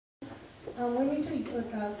We need to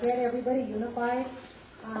get everybody unified.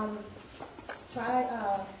 Try,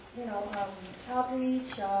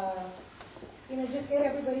 outreach. Just get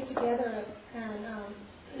everybody together. And I'm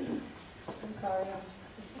sorry,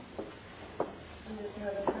 I'm just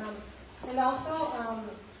nervous. And also,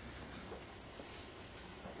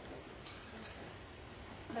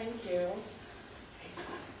 thank you.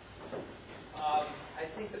 I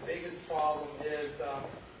think the biggest problem is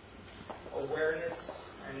awareness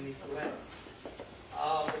and neglect.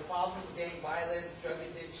 The problems with gang violence, drug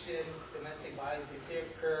addiction, domestic violence, they still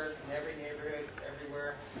occur in every neighborhood,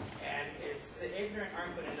 everywhere. And it's the ignorant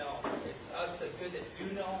aren't going to know. It's us, the good that do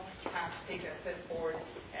know, have to take that step forward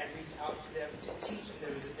and reach out to them to teach them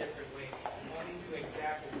there is a different way. And only through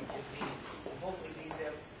example we can lead, and hopefully lead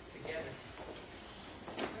them together.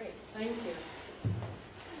 Great, thank you.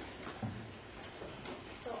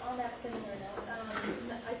 So on that similar note, I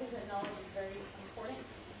think that knowledge is very important.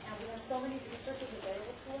 And we have so many resources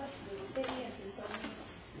available to us through the city and through so many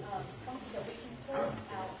functions that we can pull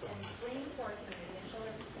out and bring to our community and show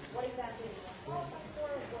them what exactly we want to qualify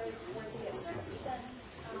for, where to get services done,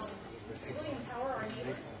 to really empower our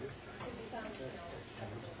neighbors to become,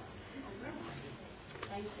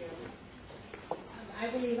 Thank you. I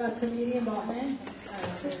believe community involvement is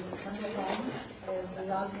one of the problems. If we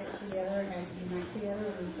all get together and unite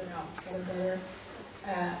together, we can get a better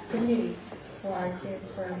community for our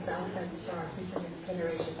kids, for ourselves, and for our future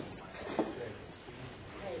generation.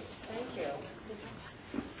 Great, thank you.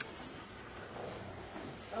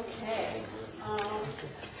 Okay.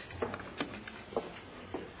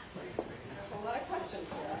 There's a lot of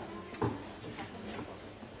questions here.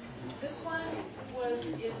 This one was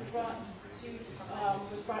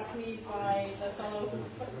brought to me by the fellow who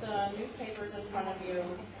put the newspapers in front of you,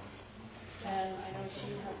 and I know she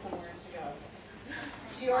has somewhere to go.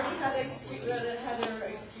 She already had her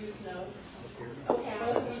excuse note. Okay,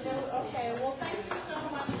 both of you do? Okay, well, thank you so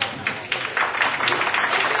much for coming.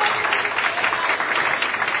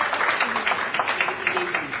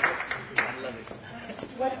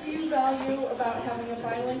 What do you value about having a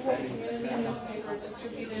bilingual community newspaper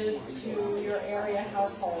distributed to your area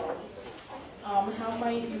households? How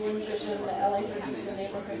might you envision the LA 32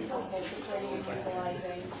 Neighborhood Council supporting and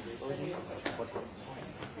utilizing the newspaper?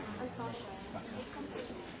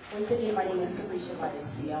 Once again, my name is Capricia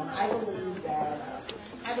Vazquez. I believe that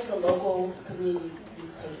having a local community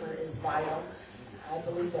newspaper is vital. I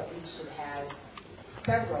believe that we should have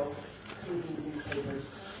several community newspapers.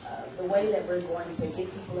 The way that we're going to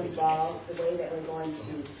get people involved, the way that we're going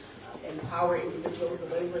to empower individuals, the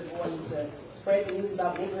way we're going to spread the news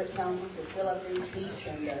about neighborhood councils to fill up these seats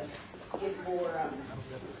and get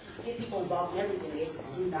people involved in everything is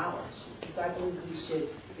through knowledge. So I believe we should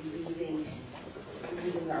be using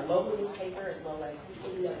our local newspaper as well as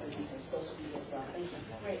any other newspaper, social media as well. Thank you.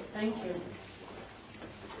 Great, thank you.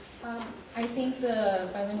 I think the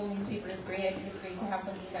bilingual newspaper is great. I think it's great to have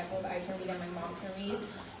something that both I can read and my mom can read,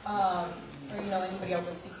 or anybody else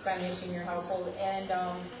that speaks Spanish in your household. And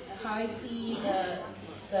how I see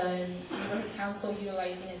the neighborhood council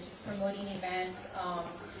utilizing it, just promoting events,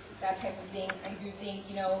 that type of thing. I do think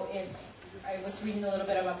if I was reading a little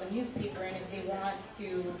bit about the newspaper, and if they want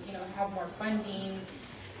to have more funding,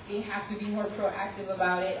 they have to be more proactive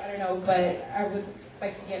about it. I don't know, but I would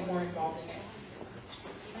like to get more involved in it.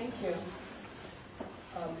 Thank you.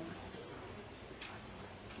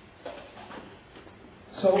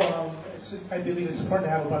 I believe it's important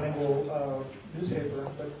to have a bilingual newspaper,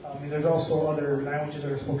 but there's also other languages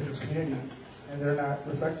that are spoken in this community, and they're not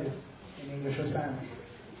reflected in English or Spanish.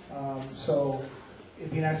 So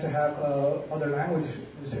it'd be nice to have other language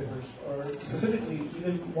newspapers, or specifically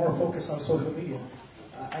even more focused on social media.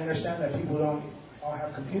 I understand that people don't all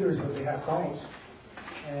have computers, but they have phones.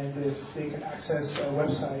 And if they can access a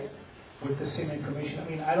website with the same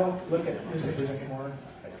information. I don't look at newspapers anymore,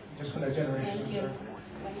 just from that generation. Thank you.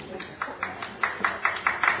 Thank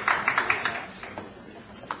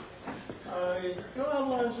you. Yo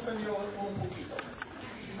hablo español un poquito.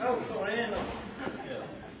 Oh, Sereno. Yeah.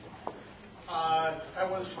 That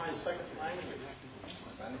was my second language,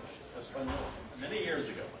 Spanish, Espanol, many years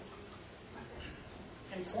ago.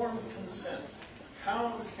 Informed consent.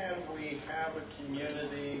 How can we have a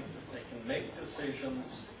community that can make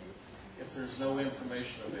decisions if there's no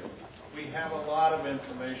information available? We have a lot of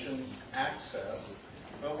information access,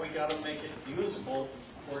 but we got to make it usable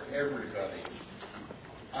for everybody.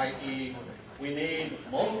 I.e., we need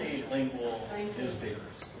multilingual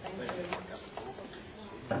newspapers. Thank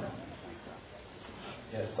you.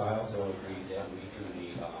 Yes, I also agree that we do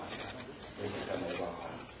need this kind of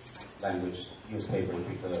language newspapers,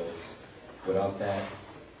 because without that,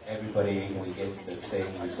 everybody, we get the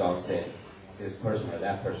same results that this person or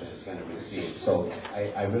that person is going to receive. So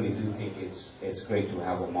I really do think it's great to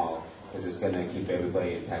have them all, because it's going to keep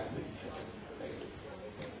everybody intact with each other.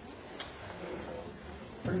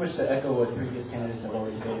 Pretty much to echo what previous candidates have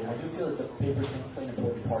already stated, I do feel that the paper can play an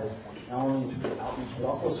important part, not only in terms of outreach, but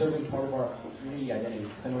also serving part of our community identity,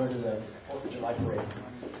 similar to the 4th of July parade.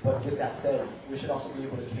 But with that said, we should also be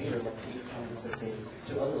able to cater, like these candidates have stated,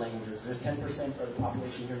 to other languages. There's 10% of the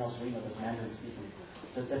population here in El Sereno that's Mandarin speaking.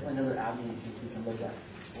 So it's definitely another avenue we can look at.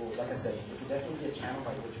 Well, like I said, it could definitely be a channel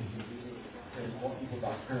by which we can use it to inform people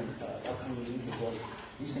about current upcoming needs, as well as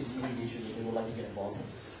recent community issues that they would like to get involved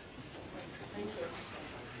with. Thank you.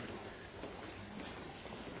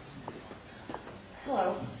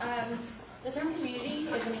 Hello. The term community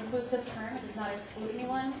is an inclusive term. It does not exclude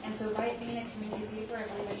anyone. And so by it being a community paper, I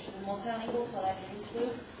believe it should be multilingual so that it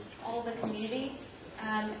includes all the community.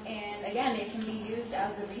 And again, it can be used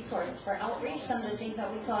as a resource for outreach. Some of the things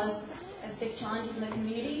that we saw as big challenges in the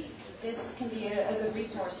community, this can be a good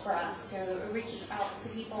resource for us to reach out to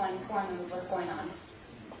people and inform them of what's going on.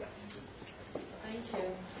 Thank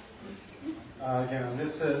you. Again,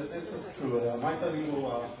 this is true.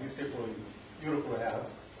 Multilingual newspaper is beautiful to have.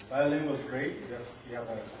 Bilingual is great. We have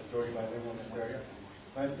a majority bilingual in this area.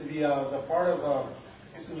 But the part of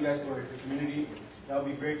using you guys for the community, that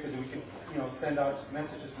would be great, because we can send out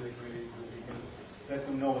messages to the community. We can let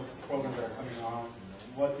them know what programs that are coming on,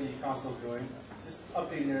 what the council is doing, just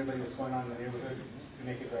updating everybody what's going on in the neighborhood to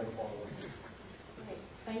make it better for all of us. Okay,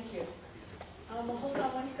 thank you. Well, hold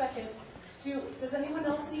on one second. Does anyone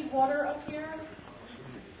else need water up here?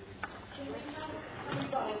 Can we have how many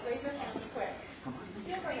bottles? Raise your hands quick.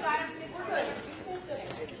 Yeah, we're good. You stay sitting.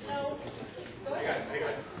 No. Go ahead.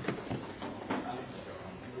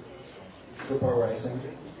 This is the part where I sing.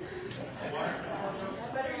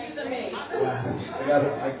 Better you than me. Yeah, I got it.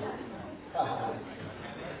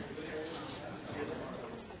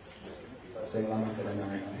 Sing along with it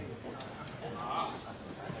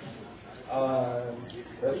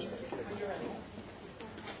ready?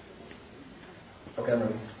 Okay, I'm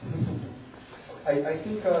ready. I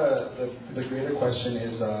think the greater question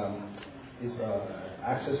is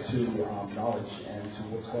access to knowledge and to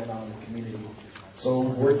what's going on in the community. So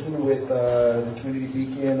working with the Community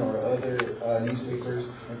Beacon or other newspapers,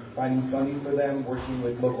 and finding funding for them, working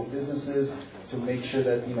with local businesses to make sure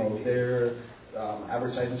that their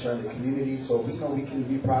advertisements are in the community, so we can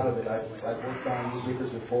be proud of it. I've worked on newspapers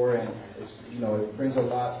before, and it brings a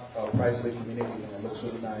lot of pride to the community, and it looks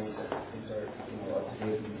really nice, and things are up to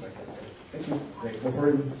date and things like that. So thank you. Great. Go for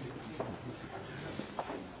it.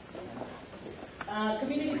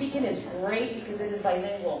 Community Beacon is great because it is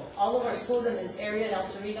bilingual. All of our schools in this area in El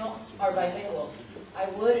Sereno are bilingual. I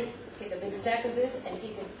would take a big stack of this and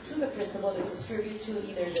take it to the principal to distribute to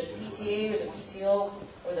either the PTA or the PTO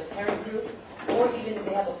or the parent group, or even if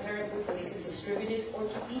they have a parent group where they can distribute it, or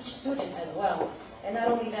to each student as well. And not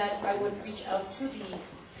only that, I would reach out to the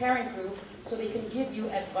parent group so they can give you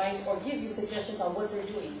advice or give you suggestions on what they're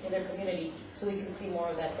doing in their community, so we can see more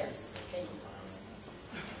of that there. Thank you.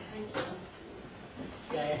 Thank you.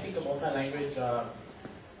 Yeah, I think a multi-language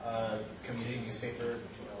community newspaper,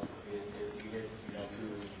 is needed,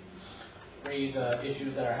 to raise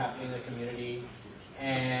issues that are happening in the community,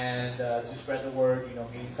 and to spread the word.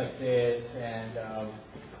 Meetings like this and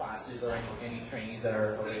classes or any trainings that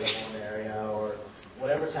are available in the area, or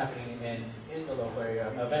whatever's happening in the local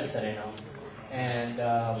area, events that I know, and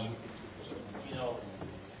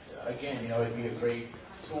again, it'd be a great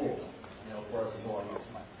tool, for us to all use.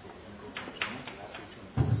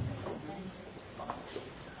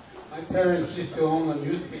 My parents used to own a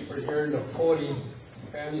newspaper here in the 40s,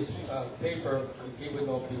 Spanish paper, Aquí with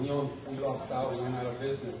Opinión. We lost out and went out of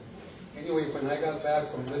business. Anyway, when I got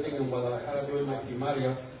back from living in Guadalajara doing my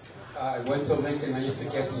primaria, I went to Lincoln. I used to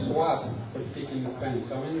get SWAT for speaking in Spanish.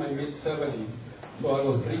 I'm in my mid-70s. So a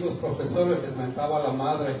los gringos profesores les mentaba la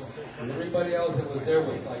madre, and everybody else that was there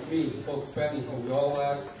was like me, spoke Spanish, and we all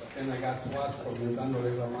laughed, and I got SWAT for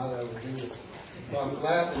mentándoles la madre a los gringos. So I'm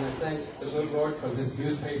glad, and I thank the good Lord for this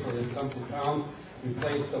newspaper that's come to town,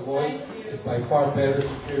 replaced the Voice. It's by far better,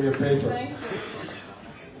 superior paper. Thank you.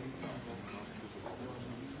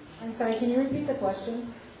 I'm sorry, can you repeat the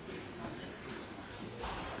question?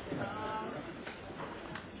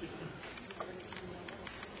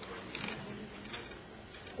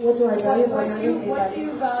 What do I value about having What do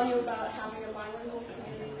you value about having a bilingual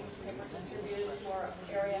community newspaper distributed to our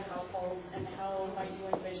area households, and how might you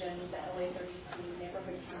envision the LA 32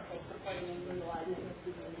 neighborhood council supporting and utilizing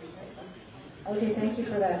the newspaper? Okay, thank you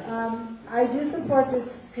for that. I do support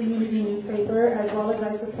this community newspaper, as well as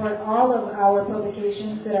I support all of our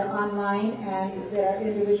publications that are online and that are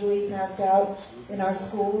individually passed out in our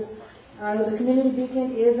schools. The Community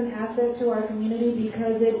Beacon is an asset to our community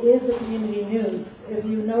because it is the community news. If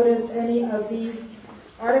you noticed any of these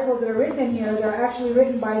articles that are written in here, they're actually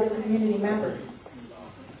written by the community members.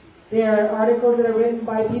 There are articles that are written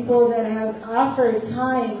by people that have offered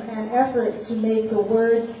time and effort to make the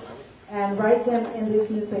words and write them in this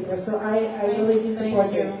newspaper. So I really do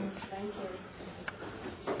support this. Thank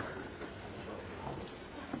you.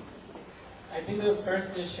 I think the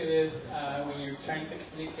first issue is when you're trying to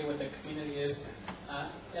communicate with the community is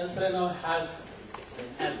El Sereno has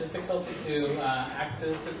a difficulty to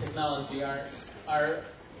access to technology. Our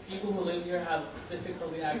people who live here have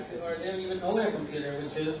difficulty access, or they don't even own a computer,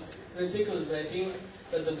 which is ridiculous. But I think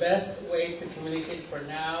that the best way to communicate for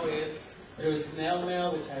now is through snail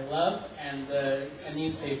mail, which I love, and a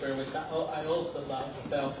newspaper, which I also love.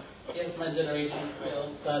 So yes, my generation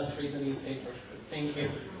still does read the newspaper. Thank you.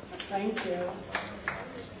 Thank you.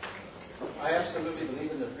 I absolutely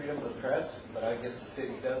believe in the freedom of the press, but I guess the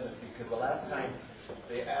city doesn't, because the last time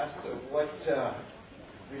they asked what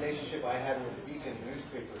relationship I had with the Beacon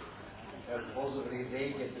newspaper, supposedly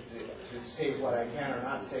they get to say what I can or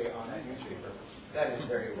not say on that newspaper. That is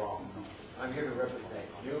very wrong. I'm here to represent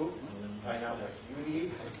you, find out what you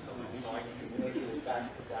need, so I can communicate it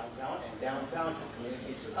back to downtown, and downtown should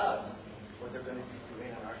communicate to us what they're going to be doing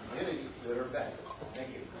in our community, good or bad. Thank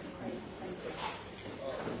you.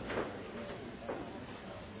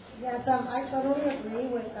 Yes, I totally agree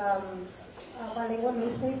with bilingual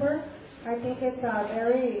newspaper. I think it's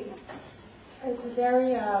very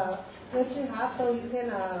good to have, so you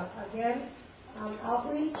can again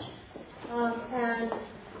outreach. And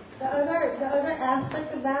the other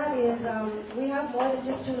aspect of that is we have more than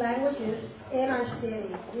just 2 languages in our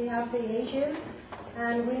city. We have the Asians,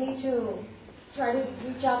 and we need to try to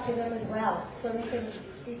reach out to them as well, so they can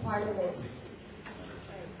be part of this.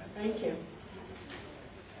 Thank you.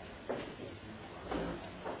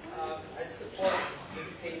 I support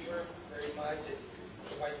this paper very much. It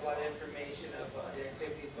provides a lot of information of the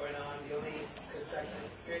activities going on. The only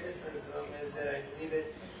constructive criticism is that I believe that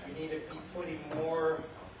we need to be putting more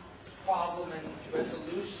problem and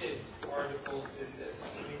resolution articles in this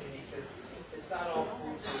community, because it's not all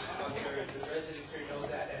foolproof out there. The residents here know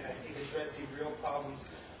that, and I think addressing real problems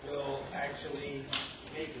will actually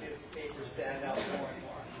make this paper stand out more and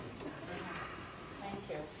more. Thank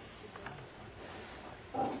you.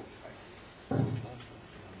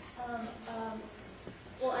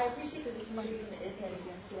 Well, I appreciate that the community is in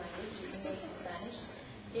 2 languages, English and Spanish.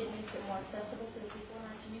 It makes it more accessible to the people in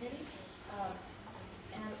our community.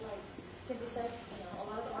 And like Cynthia said, a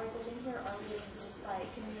lot of the articles in here are written just by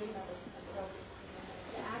community members and stuff. So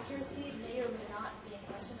the accuracy may or may not be in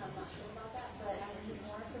question. I'm not sure about that, but I need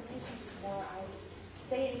more information before I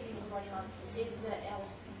say anything regarding on is the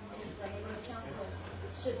neighborhood council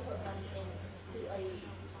should put money into a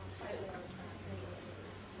privately owned community.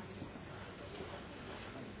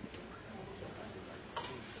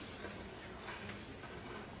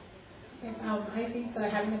 I think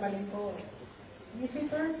having a bilingual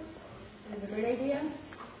newspaper is a great idea.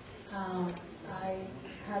 I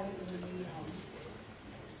haven't really,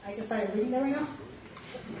 I just started reading it right now.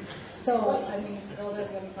 So, I mean, those are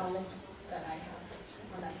the only comments that I have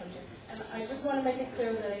on that subject. And I just want to make it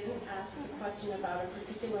clear that I didn't ask the question about a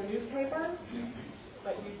particular newspaper,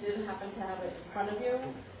 but you did happen to have it in front of you.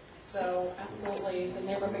 So absolutely, the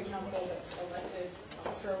neighborhood council that's elected,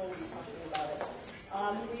 I'm sure we'll be talking about it.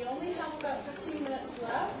 We only have about 15 minutes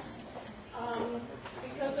left.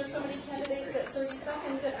 Because there's so many candidates at 30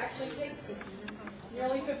 seconds, it actually takes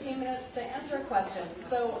nearly 15 minutes to answer a question.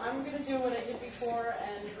 So I'm going to do what I did before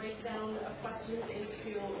and break down a question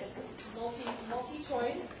into it's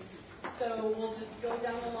multi-choice. So we'll just go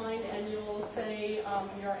down the line and you'll say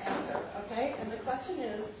your answer, okay? And the question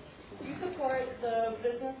is, do you support the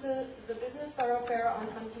business thoroughfare on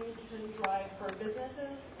Huntington Drive for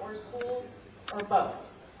businesses or schools or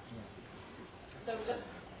both? So just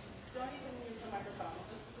don't even use the microphone.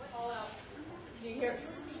 Just call out. Do you hear?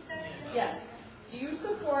 Yes. Do you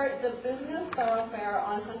support the business thoroughfare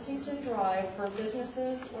on Huntington Drive for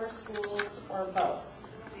businesses or schools or both?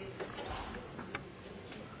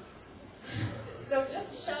 So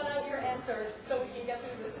just shout out your answer so we can get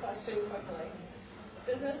through this question quickly.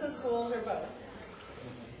 Businesses, schools, or both?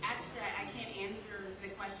 Actually, I can't answer the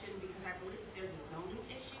question because I believe there's a zoning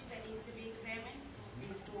issue that needs to be examined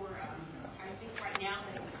before, I think right now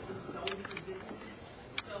that it's zoned for businesses,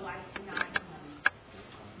 so I cannot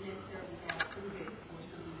necessarily say I approve it for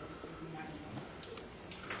something that is not zoned.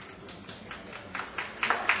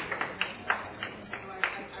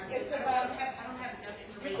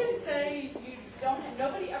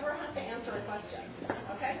 Nobody ever has to answer a question,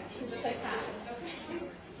 okay? You can just say pass.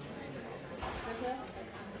 Business?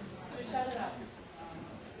 Just shout it out.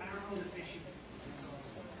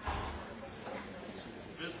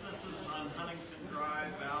 Businesses on Huntington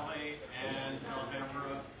Drive, Valley, and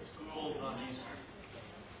Alhambra, schools on Eastern.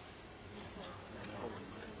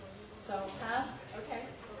 So pass, okay.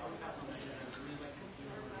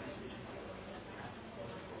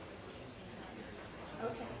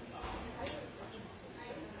 Okay.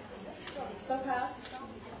 So pass.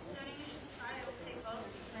 Zoning issues aside, I would say both,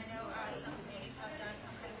 because I know some communities have done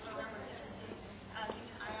some kind of program where businesses keep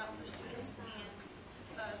an eye out for students and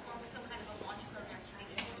form some kind of a launch program to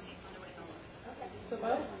make sure they're safe on their way home. Okay, so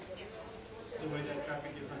both? Yes. The way that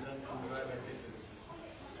traffic is on the drive, I say this.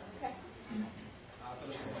 Okay.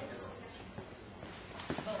 For the same reason.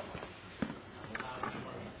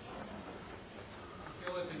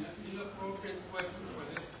 feel it's an inappropriate question for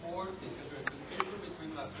this board because there's an issue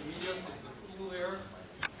between Las Semillas and the school there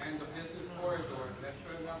and the business corridor. That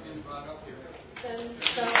should not been brought up here. Then,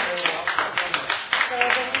 so then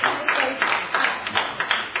we can just say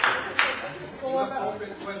school or both.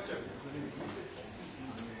 Inappropriate question.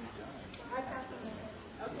 Okay.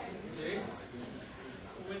 Okay.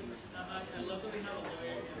 I love that we have a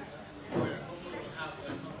lawyer and lawyer. Hopefully we'll have a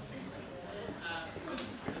the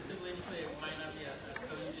stipulation that it might not be a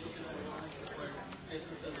code issue that we want to support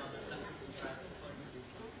businesses on the Huntington Drive.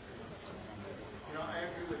 You know, I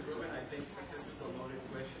agree with Ruben. I think that this is a loaded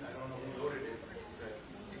question. I don't know who loaded it, but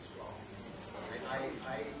it's wrong.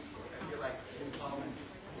 I feel like Ms. Solomon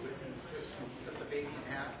put the baby in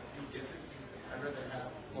half. You get it. I'd rather have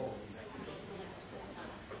both.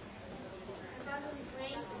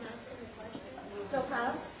 So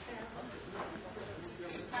pass?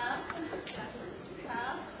 Pass?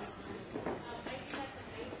 Pass?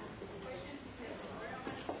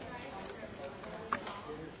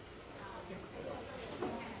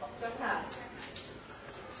 So pass.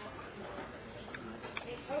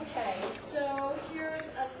 Okay, so here's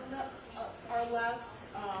our last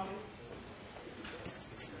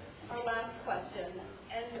question,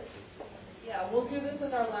 and yeah, we'll do this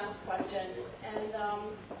as our last question, and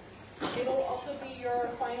it'll also be your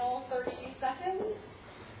final 30 seconds.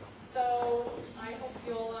 So I hope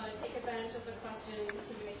you'll take advantage of the question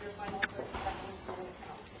to make your final 30 seconds really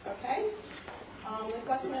count. Okay? The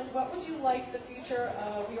question is, what would you like the future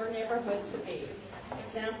of your neighborhood to be?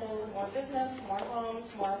 Examples: more business, more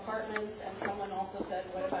homes, more apartments, and someone also said,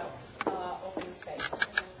 what about open space?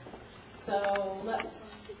 So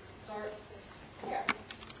let's start here.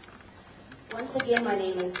 Once again, my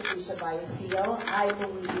name is Patricia Vallecillo. I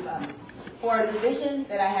believe for the vision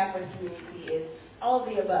that I have for the community is all of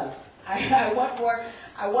the above. I want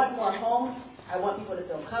more homes. I want people to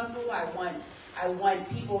feel comfortable. I want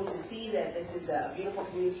people to see that this is a beautiful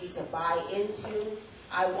community to buy into.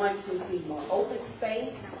 I want to see more open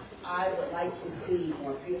space. I would like to see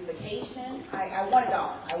more beautification. I want it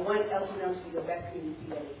all. I want El Sereno to be the best community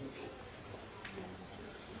that it can be.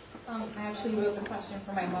 I actually wrote the question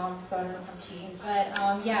for my mom, so I don't know if I'm cheating.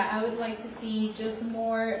 But yeah, I would like to see just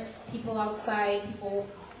more people outside, people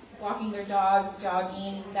walking their dogs,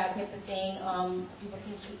 jogging, that type of thing. People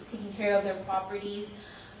taking care of their properties.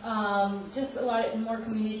 Just a lot more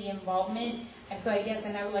community involvement. And so I guess,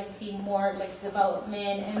 and I would like to see more like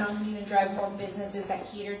development, and I'm going to drive more businesses that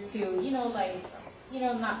cater to,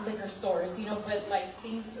 not liquor stores, but like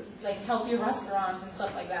things like healthier restaurants and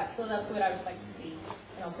stuff like that. So that's what I would like to see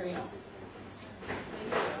in El Sereno.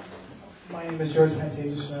 My name is George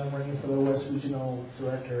Pantages, and I'm running for the West Regional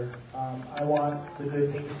Director. I want the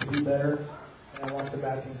good things to be better, and I want the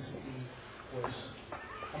bad things to be worse.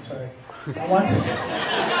 I'm sorry.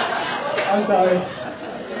 I'm sorry.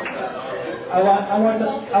 I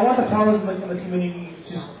want the problems in the community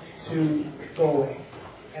just to go away.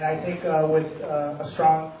 And I think with a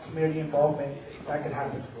strong community involvement, that could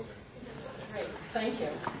happen. Great, thank you.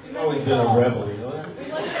 You've always been a rebel, you know that? We'd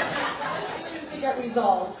like issues to get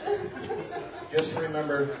resolved. Just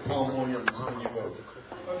remember Tom Williams when you vote.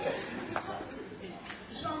 Okay.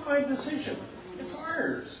 It's not my decision. It's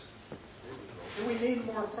ours. Do we need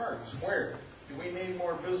more parks? Where? Do we need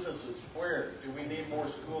more businesses? Where? Do we need more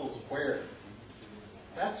schools? Where?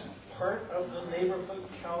 That's part of the neighborhood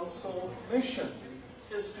council mission,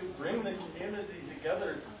 is to bring the community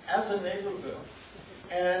together as a neighborhood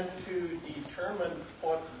and to determine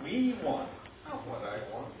what we want, not what I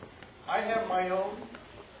want. I have my own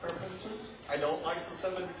preferences. I don't like the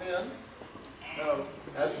 710. No,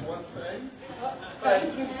 that's one thing.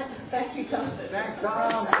 Thank you, Jonathan.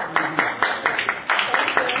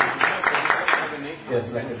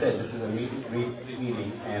 Yes, like I said, this is a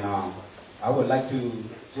meeting, and I would like to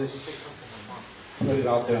just put it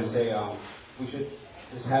out there and say we should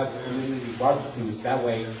just have community barbecues. That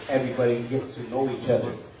way, everybody gets to know each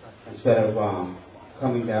other instead of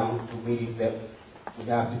coming down to meetings that we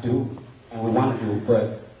have to do and we want to do.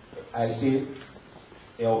 But I see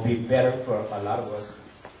it'll be better for a lot of us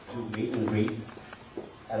to meet and greet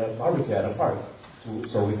at a barbecue at a park,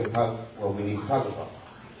 so we can talk what we need to talk about.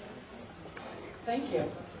 Thank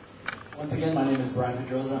you. Once again, my name is Brian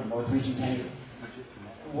Pedroza. I'm North Region candidate.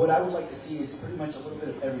 What I would like to see is pretty much a little bit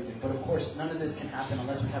of everything, but of course, none of this can happen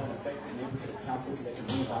unless we have an effective neighborhood council that can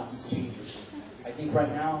bring about these changes. I think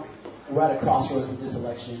right now, we're at a crossroads with this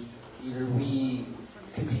election. Either we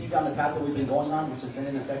continue down the path that we've been going on, which has been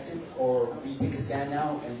ineffective, or we take a stand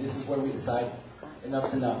now, and this is where we decide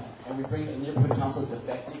enough's enough. And we bring a neighborhood council that's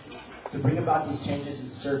effective to bring about these changes and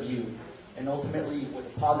to serve you. And ultimately, with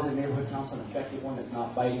a positive neighborhood council, an effective one that's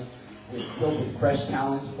not fighting, filled with fresh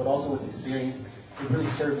talent, but also with experience, to really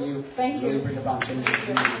serve you. Thank you. Really bring about changes in the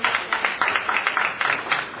community.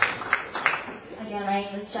 Again, my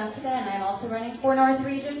name is Jessica, and I'm also running for North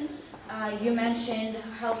Region. You mentioned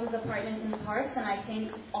houses, apartments, and parks, and I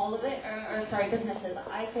think all of it, or sorry, businesses.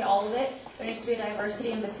 I say all of it. There needs to be a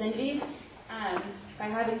diversity in vicinities. By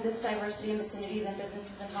having this diversity in vicinities and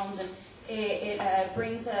businesses and homes, and it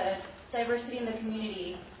brings a diversity in the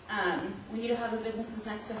community. We need to have the businesses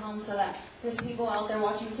next to homes so that there's people out there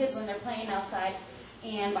watching kids when they're playing outside,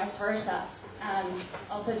 and vice versa.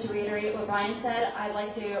 Also, to reiterate what Brian said, I'd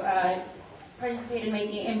like to participate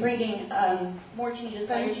in bringing more changes,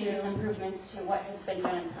 better changes, improvements to what has been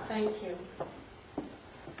done in the past. Thank you.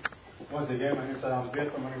 Once again, my name is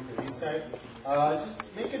Victor. I'm running for the East Side. Just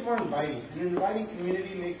make it more inviting. An inviting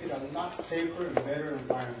community makes it a lot safer and better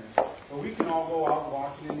environment, where we can all go out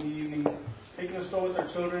walking in the evenings, taking a stroll with our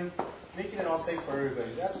children, making it all safe for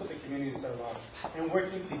everybody. That's what the community is about. And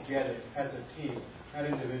working together as a team, not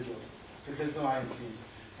individuals, because there's no I in teams.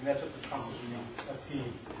 And that's what this council should be, a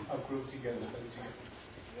team, a group together, study together.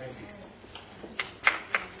 Thank you.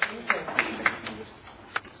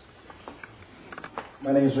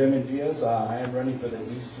 My name is Raymond Diaz. I am running for the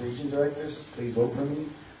East Region Directors. Please vote for me.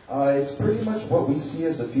 It's pretty much what we see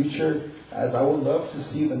as the future, as I would love to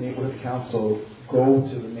see the neighborhood council go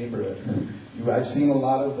to the neighborhood. I've seen a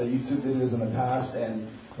lot of the YouTube videos in the past, and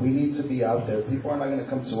we need to be out there. People are not going to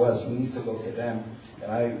come to us. We need to go to them.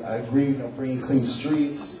 And I agree, bringing clean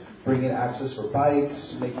streets, bringing access for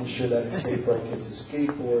bikes, making sure that it's safe for our kids to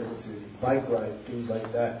skateboard, to bike ride, things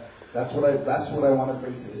like that. That's what I want to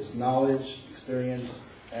bring to this: knowledge, experience,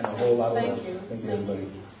 and a whole lot of love. Thank you, everybody.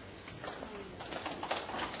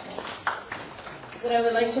 What I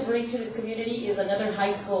would like to bring to this community is another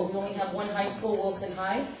high school. We only have one high school, Wilson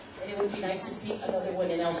High, and it would be nice to see another one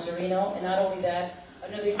in El Sereno. And not only that,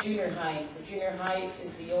 another junior high. The junior high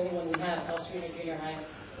is the only one we have, El Sereno Junior High.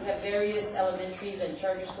 We have various elementaries and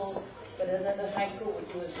charter schools, but another high school would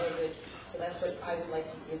do us real good. So that's what I would like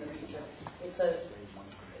to see in the future. It's a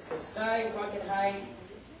skyrocket high,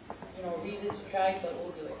 reason to try, but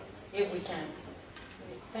we'll do it if we can.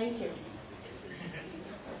 Thank you.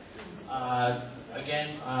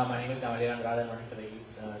 Again, my name is Marleen Arazo. I'm running for the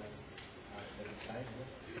East Side.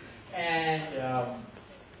 And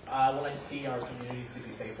I would like to see our communities to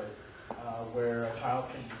be safer, where a child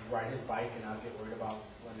can ride his bike and not get worried about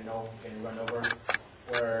getting run over,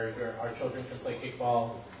 where our children can play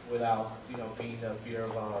kickball without being the fear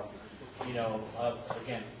of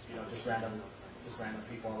just random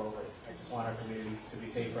people all over. I just want our community to be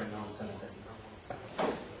safer and non-cemetery.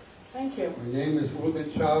 Thank you. My name is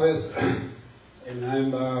Ruben Chavez, and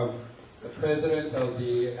I'm the president of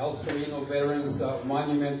the El Sereno Veterans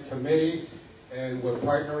Monument Committee, and we're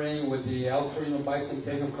partnering with the El Sereno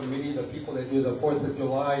Bicentennial Committee, the people that do the 4th of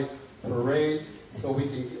July parade, so we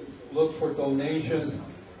can look for donations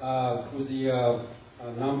through the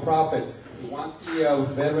nonprofit. We want the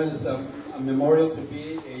Veterans Memorial to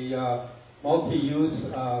be a multi-use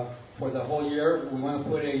for the whole year. We want to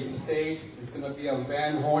put a stage. It's going to be on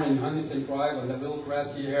Van Horn and Huntington Drive on that little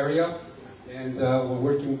grassy area. And we're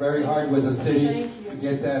working very hard with the city to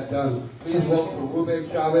get that done. Please vote for Ruben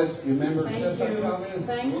Chavez. Remember Cesar Chavez?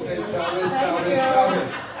 Thank Ruben you. Chavez, Thank Chavez, you.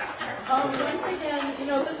 Chavez. Once again,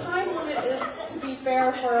 the time limit is to be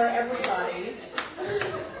fair for everybody.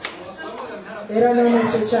 They don't know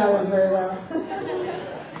Mr. Chavez very well.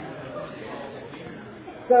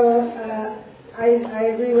 So I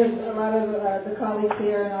agree with a lot of the colleagues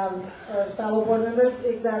here and our fellow board members.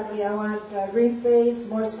 Exactly. I want green space,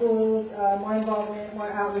 more schools, more involvement,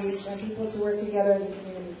 more outreach, and people to work together as a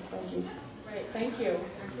community. Thank you. Great. Thank you.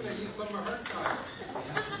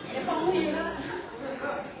 If only you had.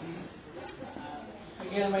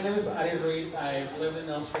 Again, my name is Ike Ruiz. I've lived in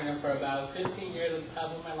El Sereno for about 15 years. That's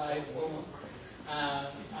half of my life, almost.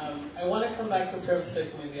 I want to come back to serve to the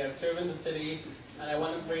community. I've served in the city, and I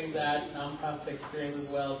want to bring that nonprofit experience as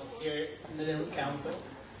well here in the council.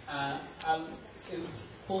 I'm in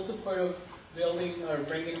full support of building or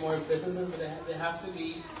bringing more businesses, but they have to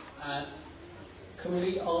be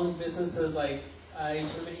community-owned businesses like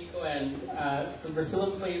Angel Mexico and the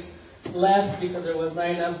Brazilian place left because there was not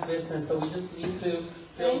enough business. So we just need to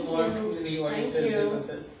build more community-oriented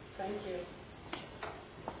businesses. Thank you.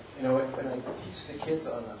 You know, when I teach the kids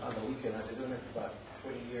on the weekend, I've been doing it for about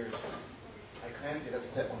 20 years. I kind of get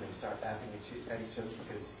upset when they start laughing at each other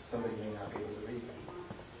because somebody may not be able to read.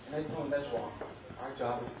 And I tell them that's wrong. Our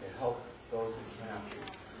job is to help those that cannot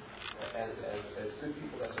read. As good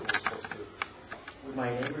people, that's what we're supposed to do. With my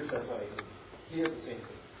neighbors, that's what I do. Here, the same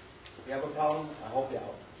thing. If you have a problem, I help you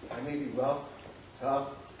out. I may be rough, tough,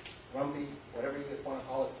 grumpy, whatever you want to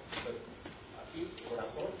call it, but aquí,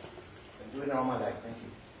 corazón, and doing it all my life. Thank you.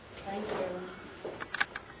 Thank you.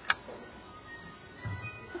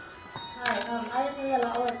 Hi, I agree a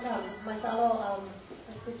lot with my fellow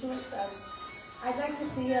constituents. I'd like to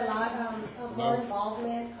see a lot of more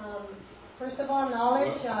involvement. First of all,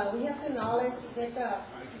 knowledge. We have to get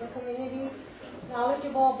the community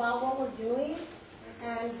knowledgeable about what we're doing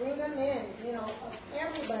and bring them in, you know,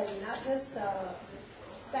 everybody, not just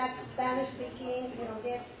Spanish speaking, you know,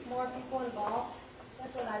 get more people involved.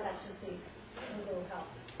 That's what I'd like to see, and it will help.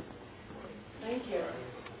 Thank you.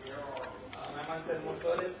 I'm Marcelo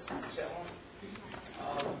Ortiz, Shawn.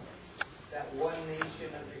 That one nation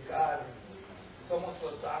under God. Somos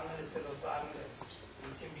los ángeles de los ángeles. We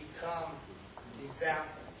can become the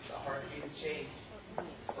example, the heartbeat of change. But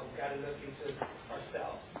we've got to look into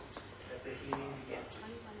ourselves, that the healing begin.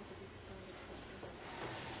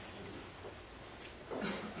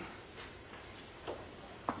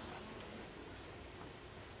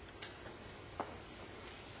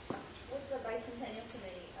 With the Bicentennial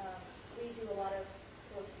Committee, we do a lot of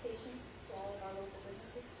solicitations to all of our local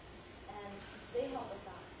businesses, and they help us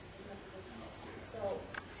out as much as they can. So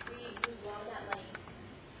we use a lot of that money,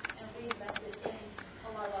 and we invested in a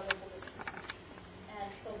lot of our local businesses. And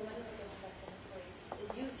so the money that gets invested is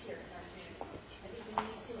used here in our community. I think we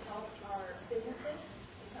need to help our businesses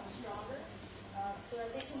become stronger, so that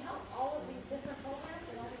they can help all of these different programs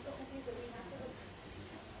and all these different things that we have to do.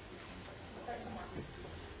 Start somewhere.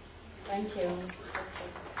 Thank you.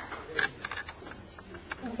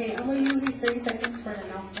 Okay, I'm going to use these 30 seconds for an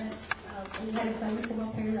announcement. We had a Spanish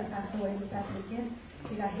football player that passed away this past weekend.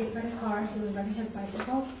 He got hit by a car. He was riding his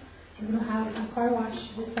bicycle. We're going to have a car wash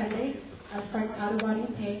this Sunday at Frank's Auto Body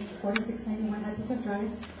and Paint, 4691 Huntington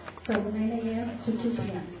Drive, from 9 a.m. to 2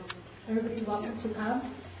 p.m. Everybody's welcome to come.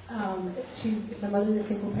 The mother is a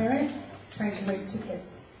single parent, trying to raise 2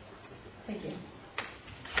 kids. Thank you.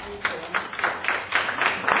 I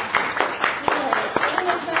want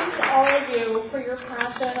to thank all of you for your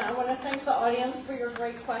passion. I want to thank the audience for your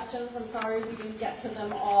great questions. I'm sorry we didn't get to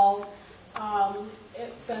them all.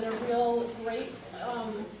 It's been a real great,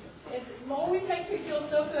 it always makes me feel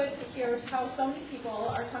so good to hear how so many people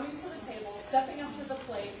are coming to the table, stepping up to the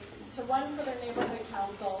plate to run for their neighborhood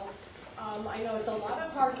council. I know it's a lot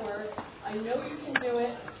of hard work. I know you can do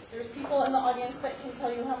it. There's people in the audience that can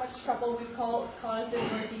tell you how much trouble we've caused in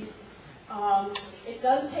Northeast. It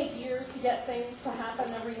does take years to get things to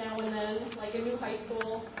happen every now and then, like a new high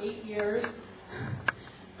school, 8 years.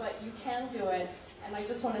 But you can do it. And I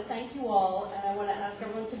just want to thank you all, and I want to ask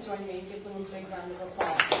everyone to join me and give them a big round of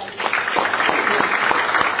applause.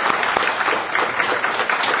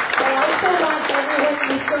 I also want everyone,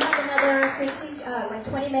 we still have another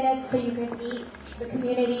 20 minutes so you can meet the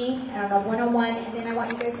community, I don't know, one-on-one, and then I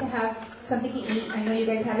want you guys to have something to eat. I know you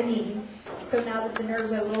guys haven't eaten, so now that the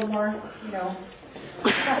nerves are a little more, you know,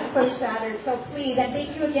 not so shattered. So please, and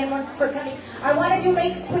thank you again for coming. I wanted to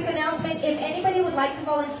make a quick announcement. If anybody would like to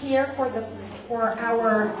volunteer for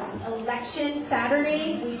our election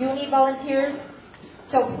Saturday, we do need volunteers.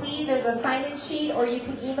 So please, there's a sign-in sheet, or you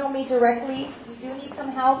can email me directly. We do need some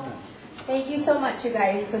help. Thank you so much, you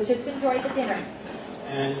guys. So just enjoy the dinner.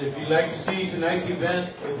 And if you'd like to see tonight's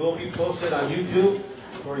event, it will be posted on YouTube,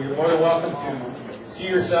 or you're more than welcome to see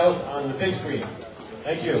yourself on the big screen.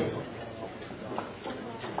 Thank you.